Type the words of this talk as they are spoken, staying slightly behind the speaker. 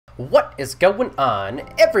What is going on,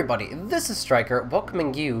 everybody? This is Striker,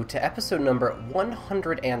 welcoming you to episode number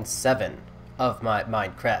 107 of my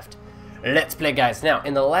Minecraft Let's Play, guys. Now,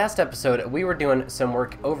 in the last episode, we were doing some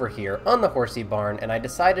work over here on the horsey barn, and I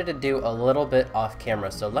decided to do a little bit off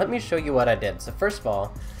camera, so let me show you what I did. So first of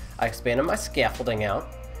all, I expanded my scaffolding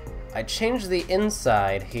out. I changed the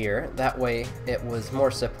inside here, that way it was more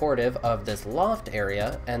supportive of this loft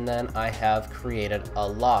area, and then I have created a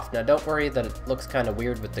loft. Now don't worry that it looks kind of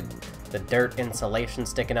weird with the dirt insulation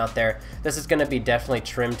sticking out there. This is going to be definitely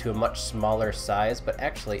trimmed to a much smaller size, but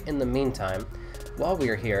actually in the meantime, while we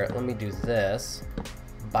are here, let me do this.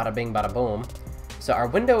 Bada bing, bada boom. So our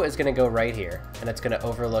window is going to go right here, and it's going to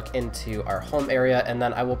overlook into our home area, and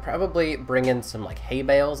then I will probably bring in some like hay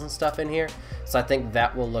bales and stuff in here, so I think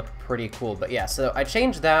that will look pretty cool. But yeah, so I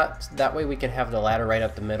changed that way we can have the ladder right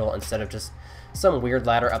up the middle instead of just some weird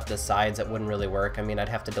ladder up the sides that wouldn't really work. I mean, I'd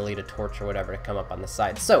have to delete a torch or whatever to come up on the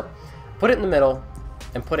sides. So put it in the middle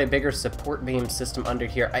and put a bigger support beam system under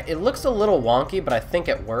here. It looks a little wonky, but I think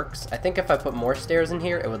it works. I think if I put more stairs in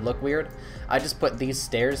here, it would look weird. I just put these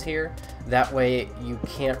stairs here. That way you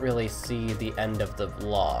can't really see the end of the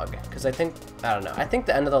log. Because I don't know, I think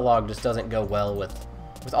the end of the log just doesn't go well with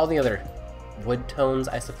all the other wood tones,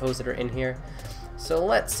 I suppose, that are in here. So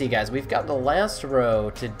let's see, guys. We've got the last row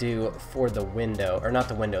to do for the window, or not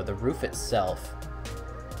the window, the roof itself.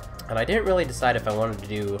 And I didn't really decide if I wanted to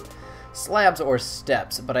do slabs or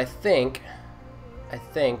steps, but I think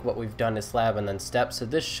what we've done is slab and then step, so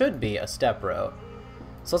this should be a step row.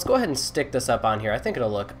 So let's go ahead and stick this up on here. I think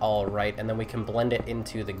it'll look all right, and then we can blend it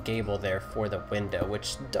into the gable there for the window,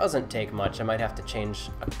 which doesn't take much. I might have to change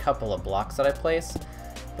a couple of blocks that I place,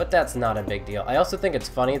 but that's not a big deal. I also think it's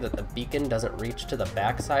funny that the beacon doesn't reach to the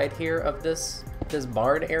back side here of this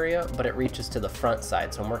barn area, but it reaches to the front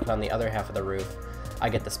side, so I'm working on the other half of the roof. I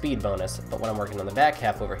get the speed bonus, but when I'm working on the back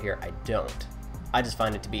half over here, I don't. I just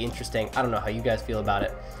find it to be interesting. I don't know how you guys feel about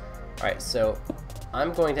it. Alright, so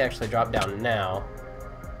I'm going to actually drop down now.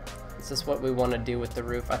 Is this what we want to do with the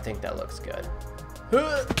roof? I think that looks good.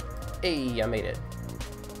 Hey, I made it.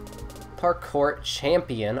 Parkour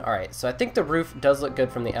champion. Alright, so I think the roof does look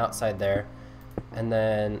good from the outside there. And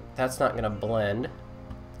then that's not going to blend.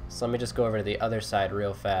 So let me just go over to the other side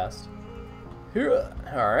real fast.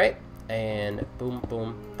 Alright. And boom,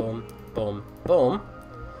 boom, boom, boom, boom.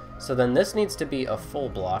 So then this needs to be a full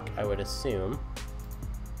block, I would assume.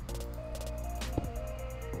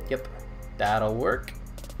 Yep, that'll work.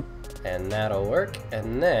 And that'll work.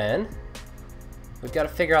 And then we've got to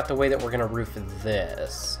figure out the way that we're going to roof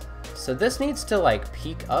this. So this needs to like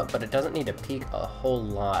peak up, but it doesn't need to peak a whole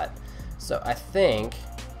lot. So I think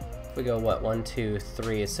if we go, what, 1, 2,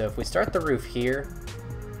 3. So if we start the roof here,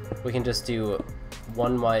 we can just do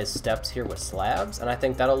one-wise steps here with slabs, and I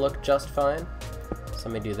think that'll look just fine. So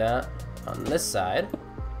let me do that on this side.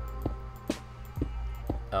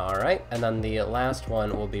 Alright, and then the last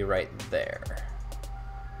one will be right there.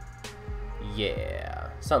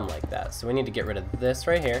 Yeah, something like that. So we need to get rid of this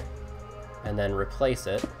right here, and then replace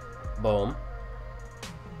it. Boom.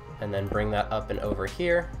 And then bring that up and over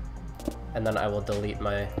here, and then I will delete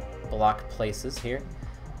my block places here,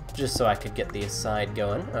 just so I could get the side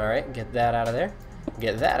going. Alright, get that out of there.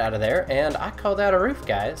 Get that out of there, and I call that a roof,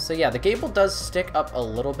 guys. So yeah, the gable does stick up a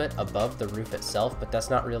little bit above the roof itself, but that's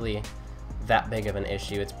not really that big of an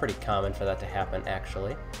issue. It's pretty common for that to happen,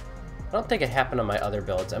 actually. I don't think it happened on my other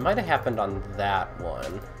builds. It might have happened on that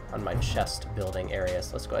one, on my chest building area.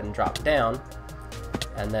 So let's go ahead and drop down,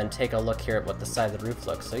 and then take a look here at what the side of the roof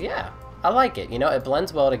looks. So yeah, I like it. You know, it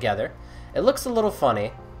blends well together. It looks a little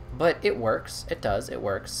funny, but it works. It does. It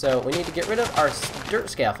works. So we need to get rid of our dirt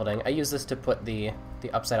scaffolding. I use this to put the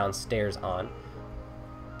upside down stairs on.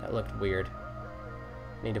 That looked weird.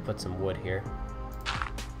 Need to put some wood here.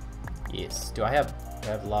 Yes. Do I have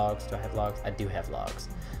logs? Do I have logs? I do have logs.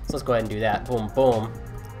 So let's go ahead and do that. Boom, boom.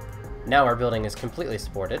 Now our building is completely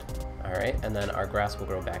supported. Alright, and then our grass will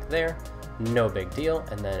grow back there. No big deal.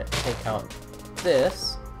 And then take out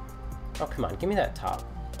this. Oh, come on. Give me that top.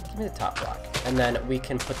 Give me the top block. And then we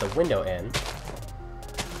can put the window in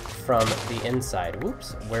from the inside.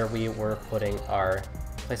 Whoops, where we were putting our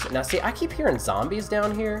place. Now see, I keep hearing zombies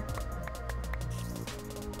down here,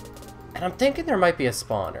 and I'm thinking there might be a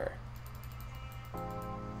spawner,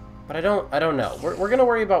 but I don't know. We're gonna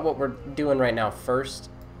worry about what we're doing right now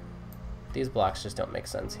first. These blocks just don't make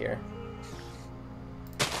sense here.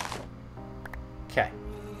 Okay,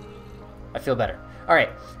 I feel better.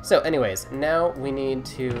 Alright, so anyways, now we need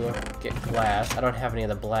to get glass. I don't have any of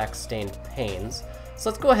the black stained panes. So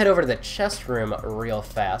let's go ahead over to the chest room real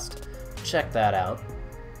fast. Check that out.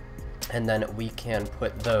 And then we can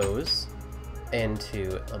put those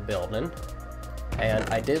into a building. And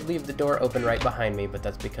I did leave the door open right behind me, but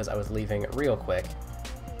that's because I was leaving real quick.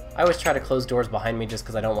 I always try to close doors behind me just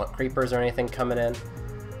because I don't want creepers or anything coming in.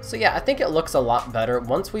 So yeah, I think it looks a lot better.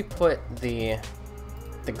 Once we put the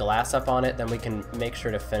glass up on it, then we can make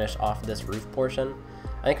sure to finish off this roof portion.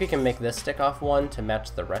 I think we can make this stick off one to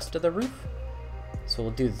match the rest of the roof. So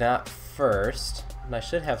we'll do that first. And I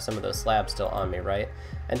should have some of those slabs still on me, right?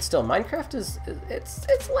 And still, Minecraft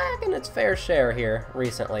it's lagging its fair share here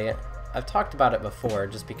recently. I've talked about it before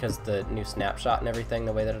just because the new snapshot and everything,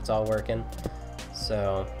 the way that it's all working.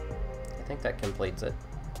 So I think that completes it.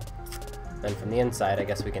 Then from the inside, I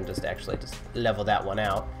guess we can just actually just level that one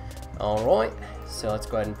out. Alright, so let's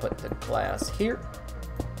go ahead and put the glass here.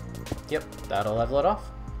 Yep, that'll level it off.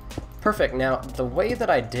 Perfect. Now, the way that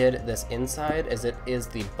I did this inside is it is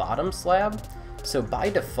the bottom slab. So by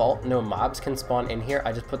default, no mobs can spawn in here.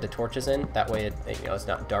 I just put the torches in. That way, it's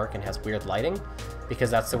not dark and has weird lighting, because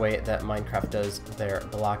that's the way that Minecraft does their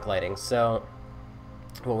block lighting. So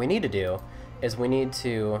what we need to do is we need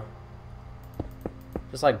to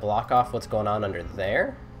just like block off what's going on under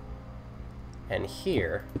there and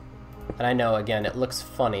here. And I know, again, it looks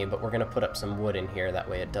funny, but we're going to put up some wood in here. That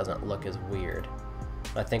way it doesn't look as weird.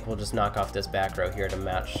 I think we'll just knock off this back row here to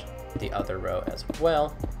match the other row as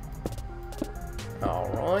well.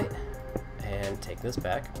 Alright. And take this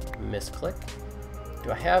back. Misclick.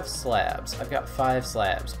 Do I have slabs? I've got 5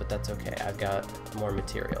 slabs, but that's okay. I've got more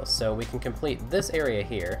materials. So we can complete this area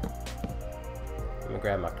here. I'm going to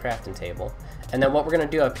grab my crafting table. And then what we're going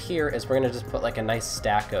to do up here is we're going to just put like a nice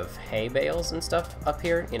stack of hay bales and stuff up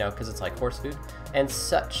here, because it's like horse food and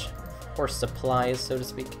such. Horse supplies, so to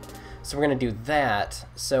speak. So we're going to do that.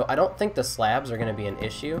 So I don't think the slabs are going to be an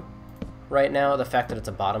issue right now. The fact that it's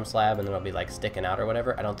a bottom slab and then it'll be like sticking out or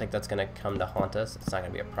whatever, I don't think that's going to come to haunt us. It's not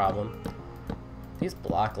going to be a problem. These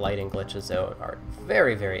block lighting glitches, though, are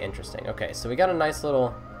very, very interesting. Okay, so we got a nice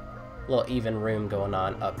little even room going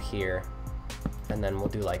on up here. And then we'll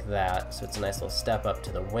do like that, so it's a nice little step up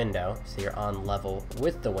to the window, so you're on level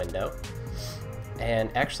with the window.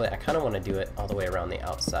 And actually, I kind of want to do it all the way around the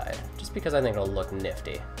outside, just because I think it'll look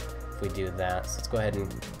nifty if we do that. So let's go ahead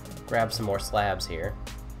and grab some more slabs here.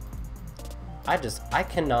 I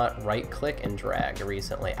cannot right-click and drag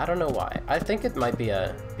recently. I don't know why. I think it might be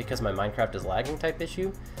because my Minecraft is lagging type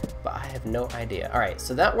issue, but I have no idea. Alright,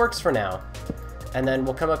 so that works for now. And then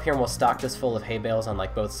we'll come up here and we'll stock this full of hay bales on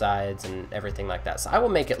like both sides and everything like that. So I will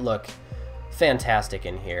make it look fantastic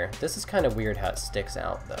in here. This is kind of weird how it sticks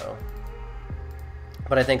out though.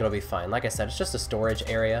 But I think it'll be fine. Like I said, it's just a storage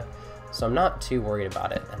area, so I'm not too worried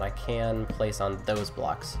about it. And I can place on those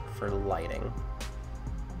blocks for lighting.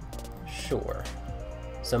 Sure.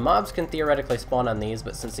 So mobs can theoretically spawn on these,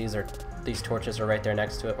 but since these torches are right there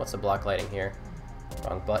next to it, what's the block lighting here?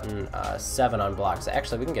 Wrong button. 7 on blocks.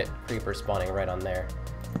 Actually, we can get creepers spawning right on there.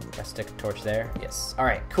 Gotta stick a torch there. Yes.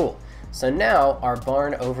 Alright, cool. So now our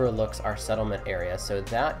barn overlooks our settlement area, so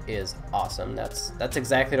that is awesome. That's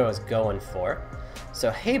exactly what I was going for. So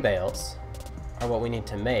hay bales are what we need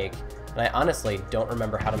to make, and I honestly don't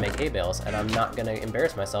remember how to make hay bales, and I'm not going to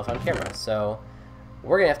embarrass myself on camera, so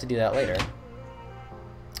we're going to have to do that later.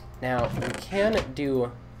 Now, we can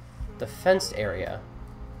do the fenced area,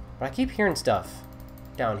 but I keep hearing stuff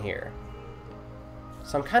down here,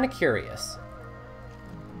 so I'm kind of curious.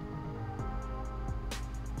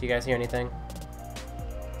 Do you guys hear anything?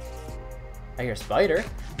 I hear a spider.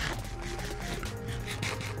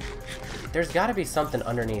 There's got to be something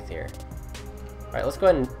underneath here. All right, let's go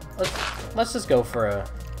ahead and let's just go for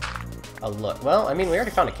a look. Well, I mean, we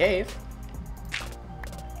already found a cave.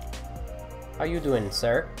 How you doing,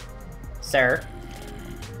 sir? Sir?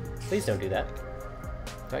 Please don't do that.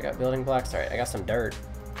 Do I got building blocks? All right, I got some dirt.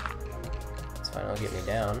 It's fine, it'll get me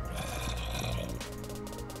down.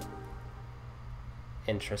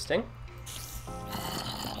 Interesting.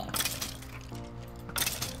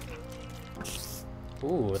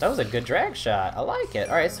 Ooh, that was a good drag shot. I like it.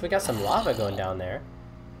 Alright, so we got some lava going down there.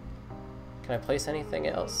 Can I place anything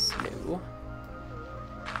else? No.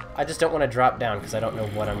 I just don't want to drop down because I don't know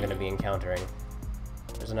what I'm going to be encountering.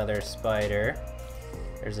 There's another spider.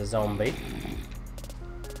 There's a zombie.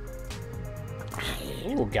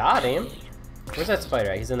 Ooh, got him. Where's that spider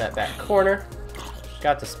at? He's in that back corner.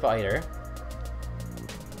 Got the spider.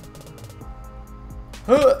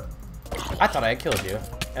 Huh! I thought I had killed you,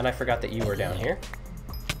 and I forgot that you were down here.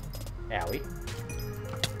 Owie.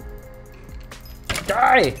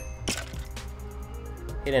 Die!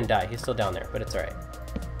 He didn't die. He's still down there, but it's alright.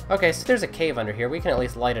 Okay, so there's a cave under here. We can at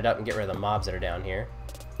least light it up and get rid of the mobs that are down here.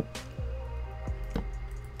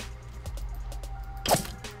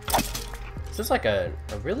 So is like a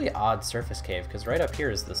really odd surface cave, because right up here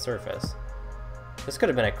is the surface. This could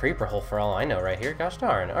have been a creeper hole for all I know right here. Gosh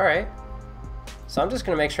darn. Alright. So I'm just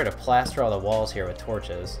going to make sure to plaster all the walls here with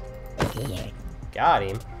torches. Got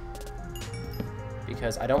him.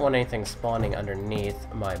 Because I don't want anything spawning underneath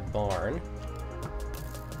my barn.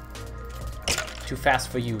 Too fast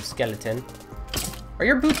for you, skeleton. Are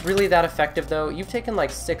your boots really that effective, though? You've taken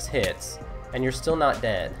like 6 hits, and you're still not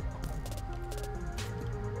dead.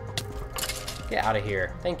 Get out of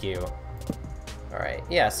here. Thank you. Alright,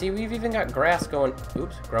 yeah, see, we've even got grass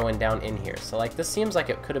growing down in here. So, like, this seems like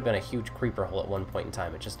it could have been a huge creeper hole at one point in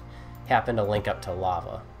time. It just happened to link up to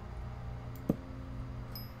lava.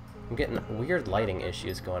 I'm getting weird lighting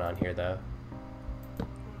issues going on here, though.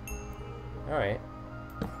 Alright.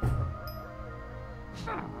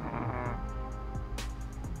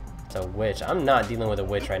 It's a witch. I'm not dealing with a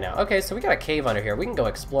witch right now. Okay, so we got a cave under here. We can go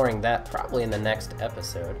exploring that probably in the next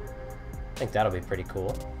episode. I think that'll be pretty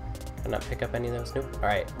cool. Can I not pick up any of those? Nope.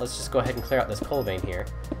 Alright, let's just go ahead and clear out this coal vein here,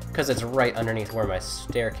 because it's right underneath where my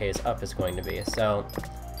staircase up is going to be. So,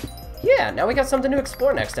 yeah, now we got something to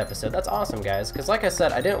explore next episode. That's awesome, guys, because like I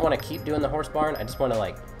said, I didn't want to keep doing the horse barn. I just want to,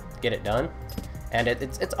 like, get it done. And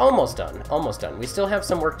it's almost done. Almost done. We still have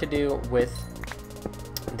some work to do with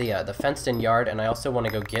the fenced-in yard, and I also want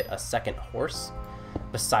to go get a second horse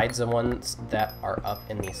besides the ones that are up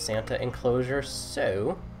in the Santa enclosure.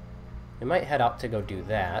 So, we might head out to go do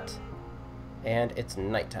that. And it's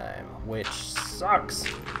nighttime, which sucks.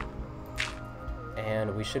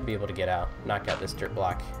 And we should be able to get out, knock out this dirt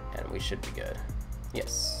block, and we should be good.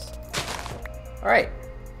 Yes. Alright.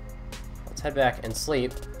 Let's head back and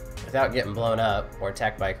sleep without getting blown up, or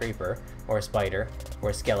attacked by a creeper, or a spider,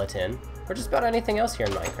 or a skeleton, or just about anything else here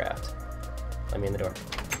in Minecraft. Let me in the door.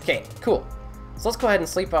 Okay, cool. So let's go ahead and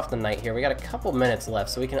sleep off the night here. We got a couple minutes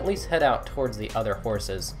left, so we can at least head out towards the other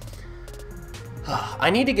horses. I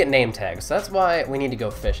need to get name tags, so that's why we need to go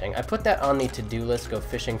fishing. I put that on the to-do list, go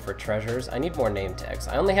fishing for treasures. I need more name tags.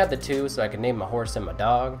 I only had the 2, so I could name my horse and my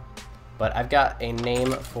dog. But I've got a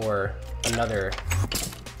name for another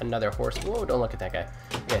horse. Whoa, don't look at that guy.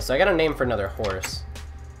 Okay, so I got a name for another horse,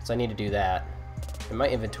 so I need to do that. And my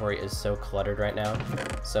inventory is so cluttered right now.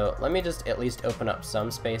 So let me just at least open up some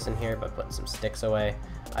space in here by putting some sticks away.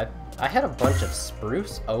 I had a bunch of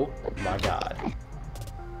spruce. Oh my god.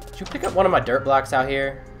 Did you pick up one of my dirt blocks out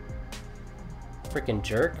here? Freaking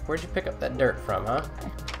jerk. Where'd you pick up that dirt from, huh?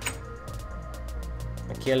 I'm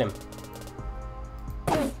gonna kill him.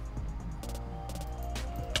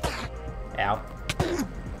 Ow.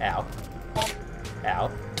 Ow.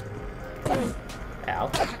 Ow.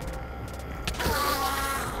 Ow.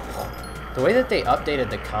 The way that they updated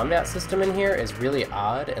the combat system in here is really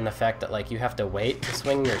odd, and the fact that, like, you have to wait to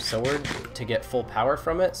swing your sword to get full power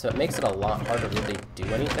from it, so it makes it a lot harder to really do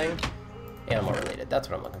anything. Animal related, that's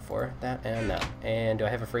what I'm looking for. That and that. And do I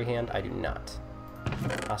have a free hand? I do not.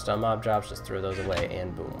 Hostile mob drops, just throw those away,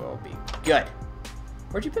 and boom, we'll be good.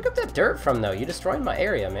 Where'd you pick up that dirt from, though? You destroyed my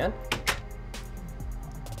area, man.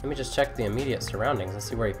 Let me just check the immediate surroundings and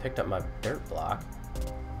see where he picked up my dirt block.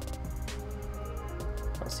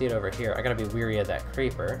 I don't see it over here. I gotta be weary of that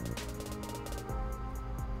creeper.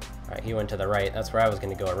 Alright, he went to the right. That's where I was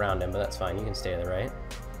gonna go around him, but that's fine. You can stay to the right.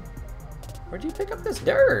 Where'd you pick up this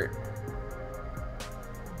dirt?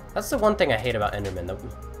 That's the one thing I hate about Enderman,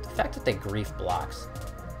 the fact that they grief blocks.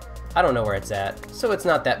 I don't know where it's at, so it's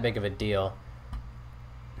not that big of a deal.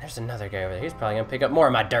 There's another guy over there. He's probably gonna pick up more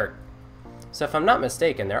of my dirt. So if I'm not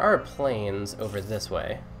mistaken, there are plains over this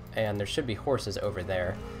way, and there should be horses over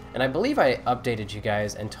there. And I believe I updated you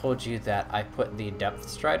guys and told you that I put the Depth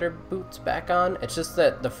Strider boots back on. It's just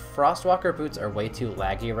that the Frostwalker boots are way too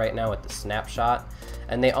laggy right now with the snapshot.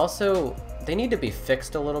 And they need to be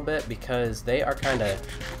fixed a little bit because they are kind of...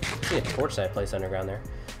 See a torch that I placed underground there.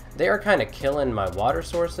 They are kind of killing my water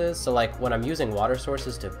sources. So like when I'm using water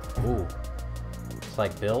sources to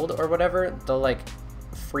like build or whatever, they'll like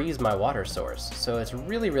freeze my water source. So it's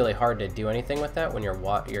really, really hard to do anything with that when your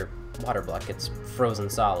water block gets frozen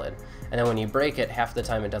solid. And then when you break it, half the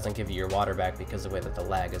time it doesn't give you your water back because of the way that the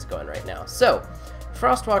lag is going right now. So,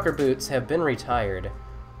 Frostwalker boots have been retired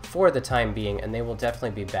for the time being, and they will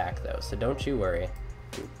definitely be back though, so don't you worry.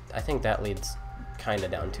 I think that leads kind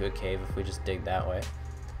of down to a cave if we just dig that way.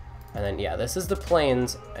 And then, yeah, this is the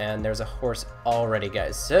plains, and there's a horse already,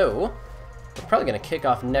 guys. So, we're probably going to kick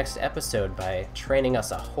off next episode by training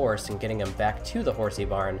us a horse and getting him back to the horsey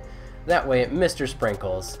barn. That way, Mr.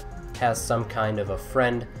 Sprinkles has some kind of a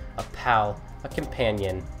friend, a pal, a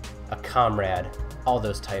companion, a comrade, all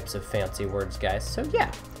those types of fancy words, guys. So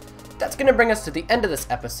yeah, that's going to bring us to the end of this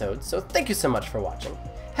episode, so thank you so much for watching.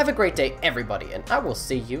 Have a great day, everybody, and I will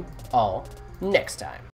see you all next time.